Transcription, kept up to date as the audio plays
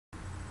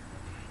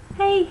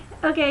Hey,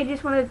 okay, I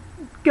just want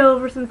to go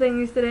over some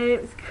things today.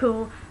 It was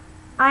cool.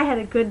 I had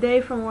a good day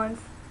for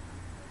once.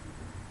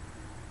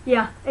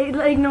 Yeah,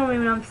 ignore me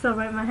when I'm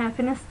celebrating my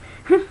happiness.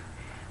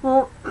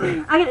 Well,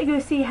 I got to go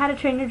see How to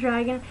Train Your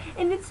Dragon,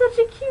 and it's such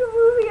a cute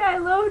movie. I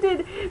loved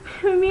it.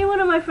 Me and one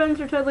of my friends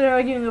were totally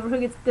arguing over who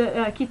gets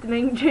to keep the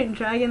main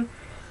dragon.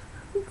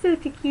 It's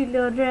such a cute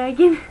little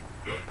dragon.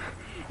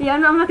 Yeah,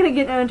 I'm not gonna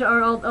get into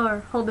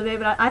our whole debate,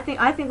 but I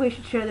think we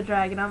should share the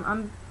dragon.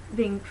 I'm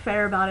being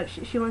fair about it.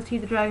 She wants to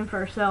keep the dragon for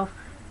herself.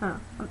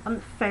 I'm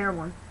the fair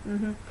one.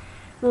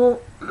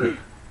 Well,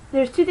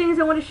 there's two things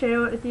I want to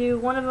share with you.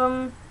 One of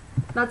them,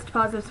 not such a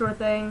positive sort of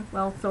thing.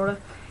 Well, sort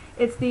of.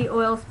 It's the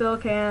oil spill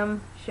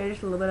cam. Share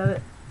just a little bit of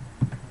it.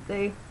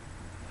 See,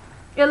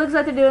 it looks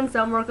like they're doing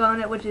some work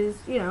on it, which is,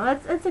 you know,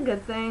 that's a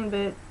good thing.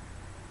 But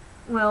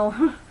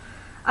well,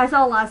 I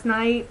saw last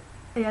night.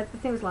 Yeah, I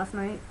think it was last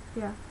night.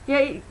 Yeah,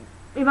 it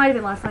might have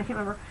been last night. I can't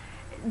remember.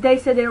 They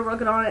said they were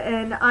working on it,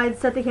 and I'd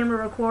set the camera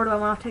to record while I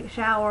went off to take a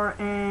shower,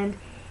 and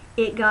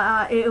it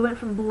went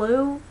from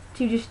blue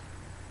to just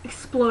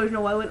explosion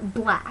away. It went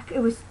black. It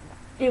was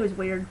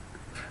weird.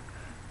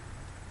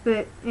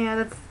 But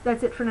yeah,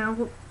 that's it for now.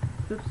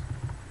 Oops,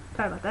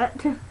 sorry about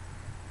that. All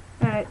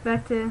right,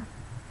 back to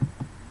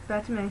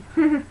me.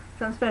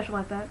 Something special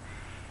like that.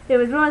 There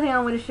was one thing I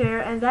wanted to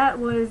share, and that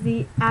was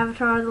the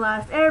Avatar: The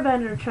Last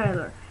Airbender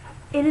trailer.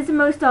 It is the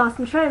most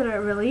awesome trailer.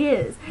 It really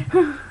is.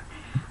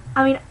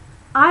 I mean,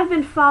 I've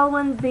been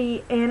following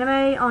the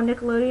anime on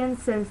Nickelodeon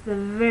since the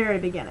very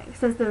beginning.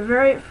 Since the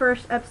very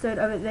first episode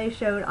of it they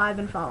showed, I've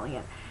been following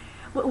it.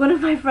 One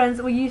of my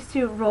friends, we used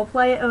to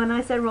roleplay it. When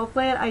I say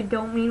roleplay it, I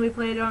don't mean we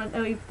played it on,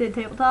 we did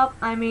tabletop.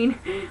 I mean,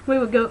 we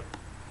would go,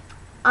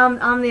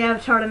 I'm the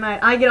Avatar tonight.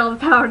 I get all the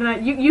power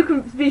tonight. You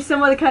can be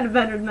some other kind of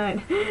bender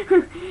tonight.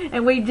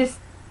 And we just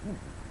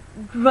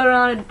run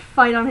around and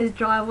fight on his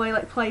driveway,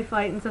 like play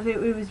fight and stuff.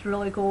 It was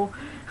really cool.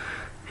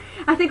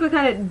 I think we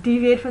kind of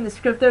deviated from the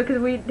script though, because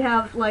we'd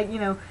have, like, you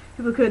know,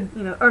 people could,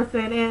 you know,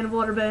 earthbend and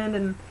waterbend,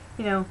 and,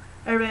 you know,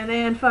 airbend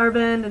and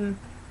firebend, and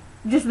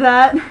just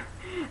that.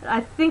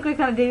 I think we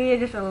kind of deviated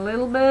just a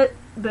little bit,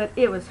 but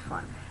it was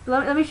fun.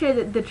 Let me show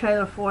you the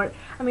trailer for it.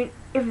 I mean,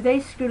 if they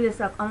screw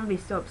this up, I'm gonna be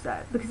so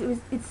upset, because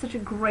it's such a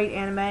great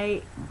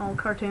anime,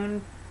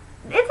 cartoon.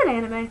 It's an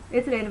anime.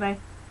 It's an anime.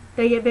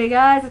 They get big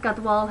eyes. It's got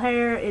the wild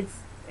hair. It's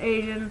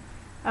Asian.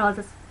 Oh,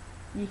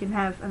 you can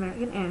have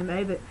American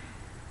anime, but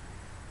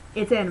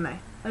it's anime.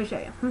 Let me show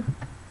you.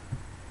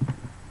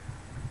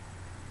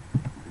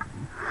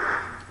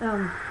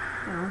 No.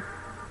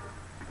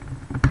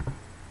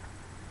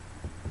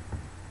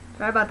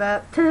 Sorry about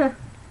that.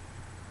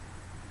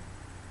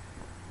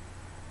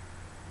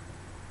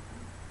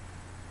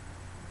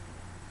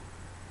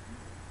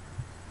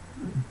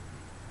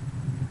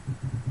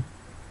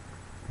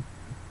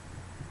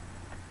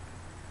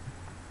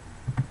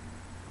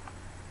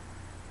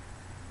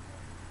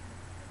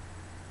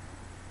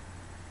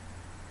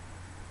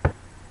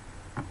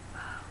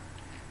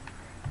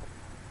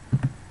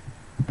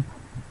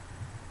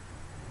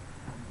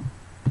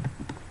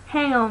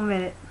 Hang on a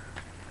minute.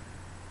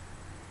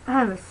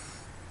 I'm a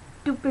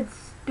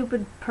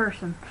stupid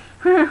person.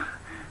 Forget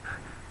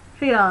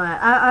all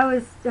that. I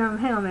was,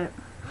 hang on a minute.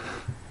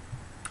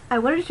 I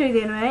wanted to show you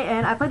the anime,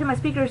 and I played it in my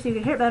speaker so you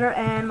could hear it better,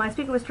 and my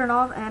speaker was turned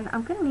off, and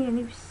I'm gonna need a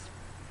new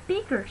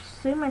speaker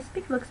soon. My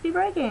speaker looks to be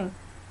breaking.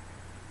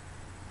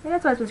 Yeah,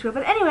 that's why it's been screwed.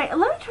 But anyway, let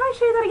me try to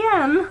show you that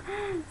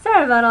again.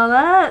 Sorry about all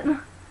that.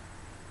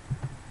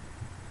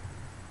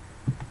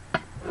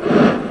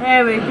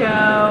 There we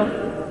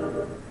go.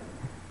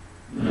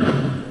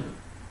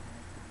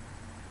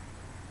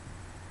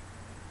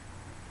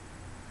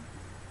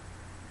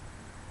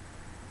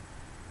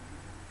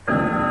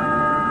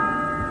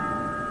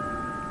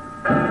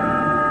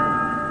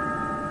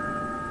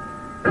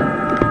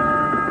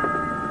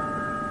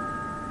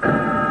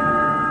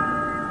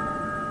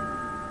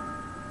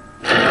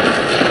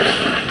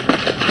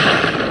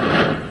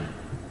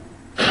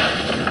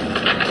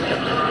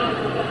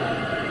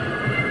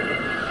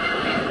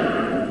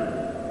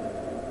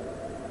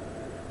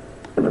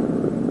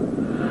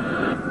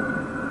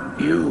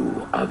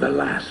 You are the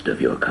last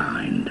of your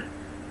kind,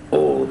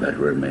 all that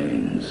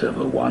remains of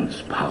a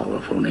once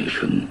powerful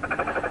nation.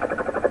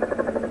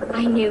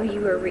 I knew you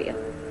were real.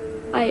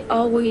 I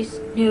always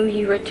knew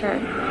you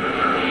returned.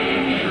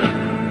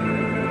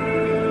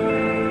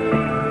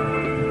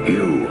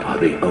 You are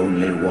the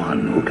only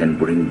one who can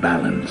bring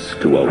balance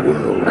to a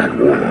world at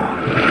war.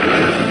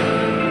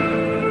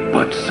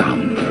 But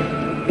some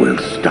will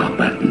stop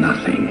at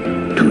nothing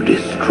to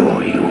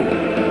destroy you.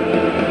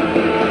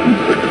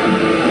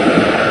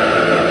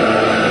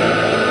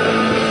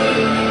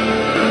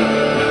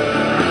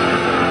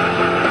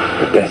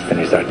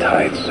 Destinies are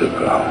tied,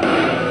 Zuko.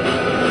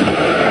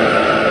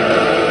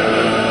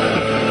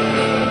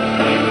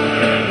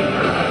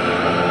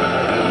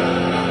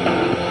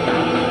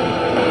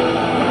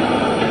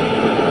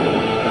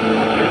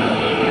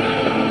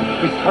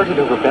 We started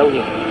a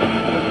rebellion.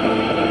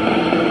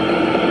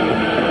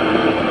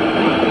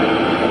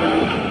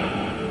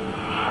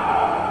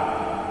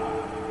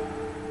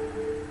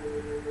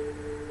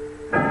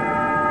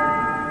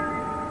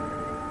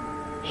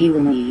 He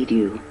will need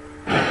you.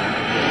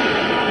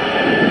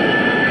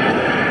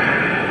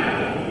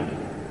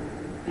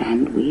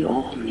 And we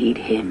all need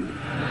him.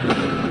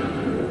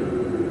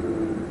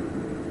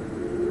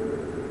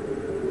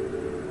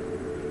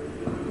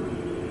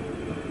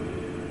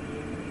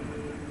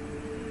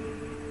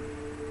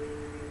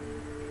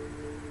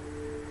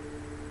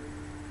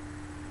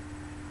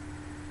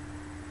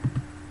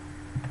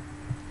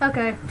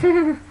 Okay.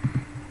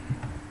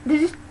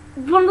 There's just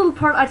one little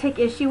part I take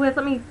issue with.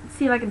 Let me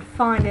see if I can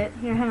find it.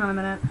 Here, hang on a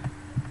minute.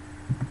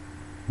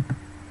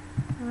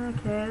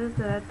 Okay.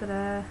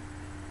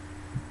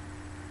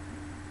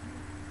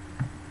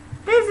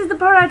 This is the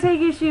part I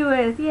take issue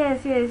with.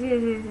 Yes.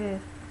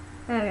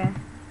 Okay.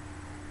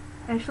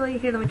 Actually,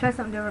 here, let me try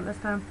something different this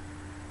time.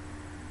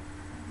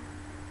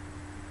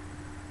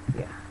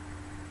 Yeah.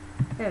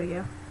 There we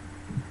go.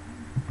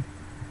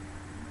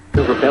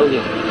 The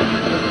rebellion.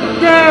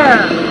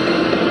 There!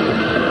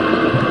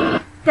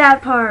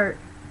 That part.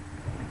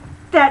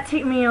 That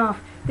ticked me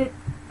off. The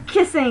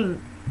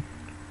kissing.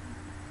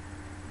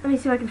 Let me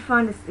see if I can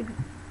find this.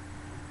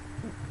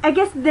 I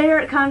guess there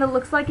it kind of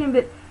looks like him,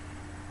 but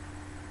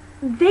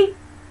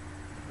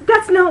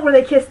that's not where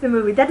they kiss the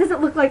movie. That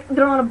doesn't look like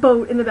they're on a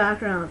boat in the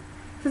background.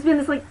 So it's been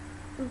this, like,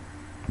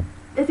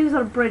 I think it's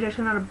on a bridge,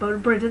 actually, not a boat, a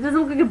bridge. It doesn't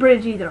look like a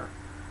bridge either.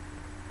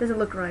 Doesn't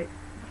look right.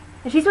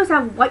 And she's supposed to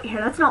have white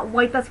hair. That's not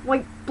white, that's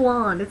white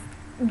blonde. It's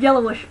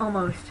yellowish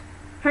almost.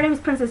 Her name is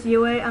Princess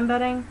Yue, I'm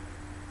betting.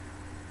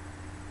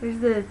 There's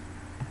the...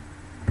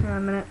 Hang on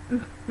a minute.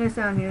 No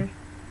sound here.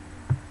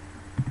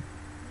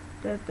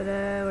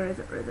 Where is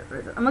it?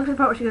 I'm looking for the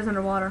part where she goes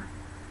underwater.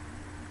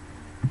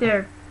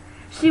 There.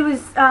 She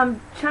was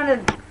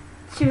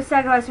she was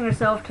sacrificing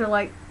herself to,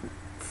 like,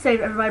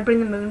 save everybody, bring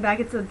the moon back.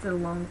 It's a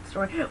long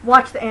story.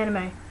 Watch the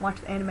anime.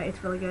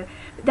 It's really good.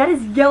 But that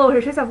is yellow hair.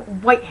 She has to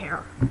have white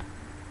hair.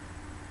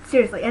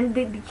 Seriously. And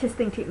the kiss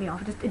thing tipped me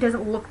off. It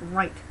doesn't look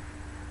right.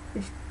 It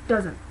just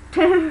doesn't.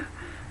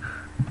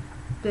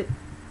 But,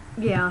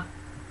 yeah.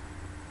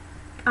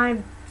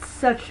 I'm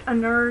such a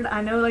nerd.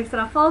 I know, like I said,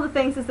 I follow the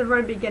things since the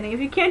very beginning. If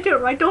you can't do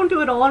it right, don't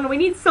do it all. And we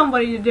need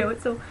somebody to do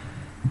it. So,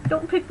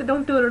 don't pick the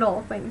don't do it at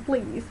all thing,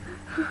 please.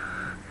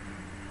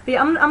 But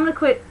yeah, I'm gonna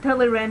quit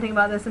totally ranting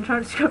about this and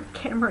trying to screw up the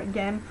camera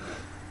again.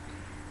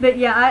 But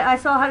yeah, I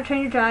saw How to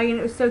Train Your Dragon.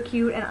 It was so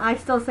cute, and I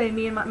still say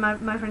me and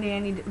my friend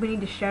Annie, we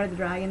need to share the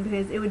dragon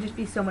because it would just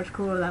be so much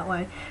cooler that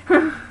way.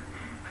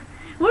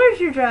 Where's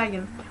your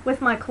dragon?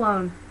 With my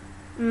clone.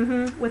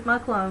 With my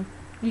clone.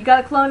 You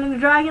got a clone in the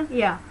dragon?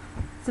 Yeah.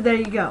 So there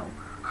you go.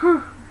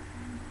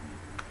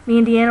 Me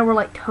and Deanna were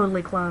like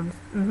totally clones.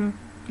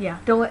 Yeah.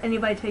 Don't let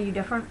anybody tell you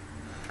different.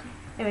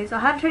 Anyway, so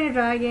How to Train Your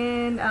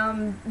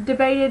Dragon,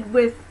 debated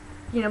with,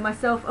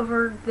 myself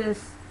over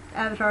this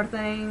Avatar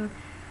thing.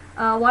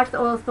 Watched the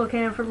oil spill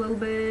can for a little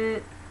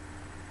bit.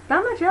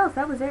 Not much else.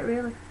 That was it,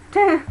 really.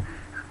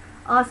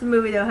 Awesome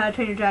movie, though, How to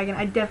Train Your Dragon.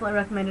 I definitely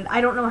recommend it.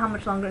 I don't know how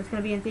much longer it's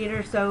going to be in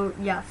theaters, so,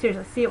 yeah,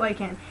 seriously, see it while you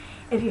can.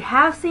 If you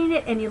have seen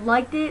it and you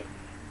liked it,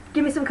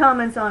 give me some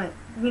comments on it.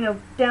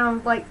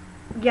 Down, like,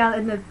 yeah,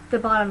 in the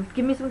bottom.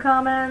 Give me some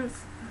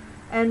comments.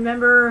 And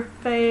remember,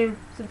 fave,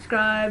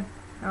 subscribe,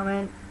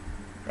 comment,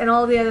 and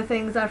all the other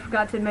things I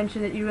forgot to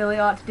mention that you really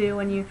ought to do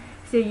when you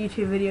see a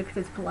YouTube video because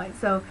it's polite.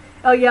 So,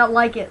 oh yeah,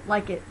 like it.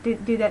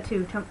 Do that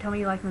too. Tell me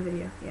you like my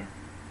video. Yeah.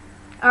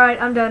 Alright,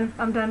 I'm done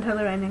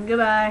totally ranting.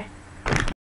 Goodbye.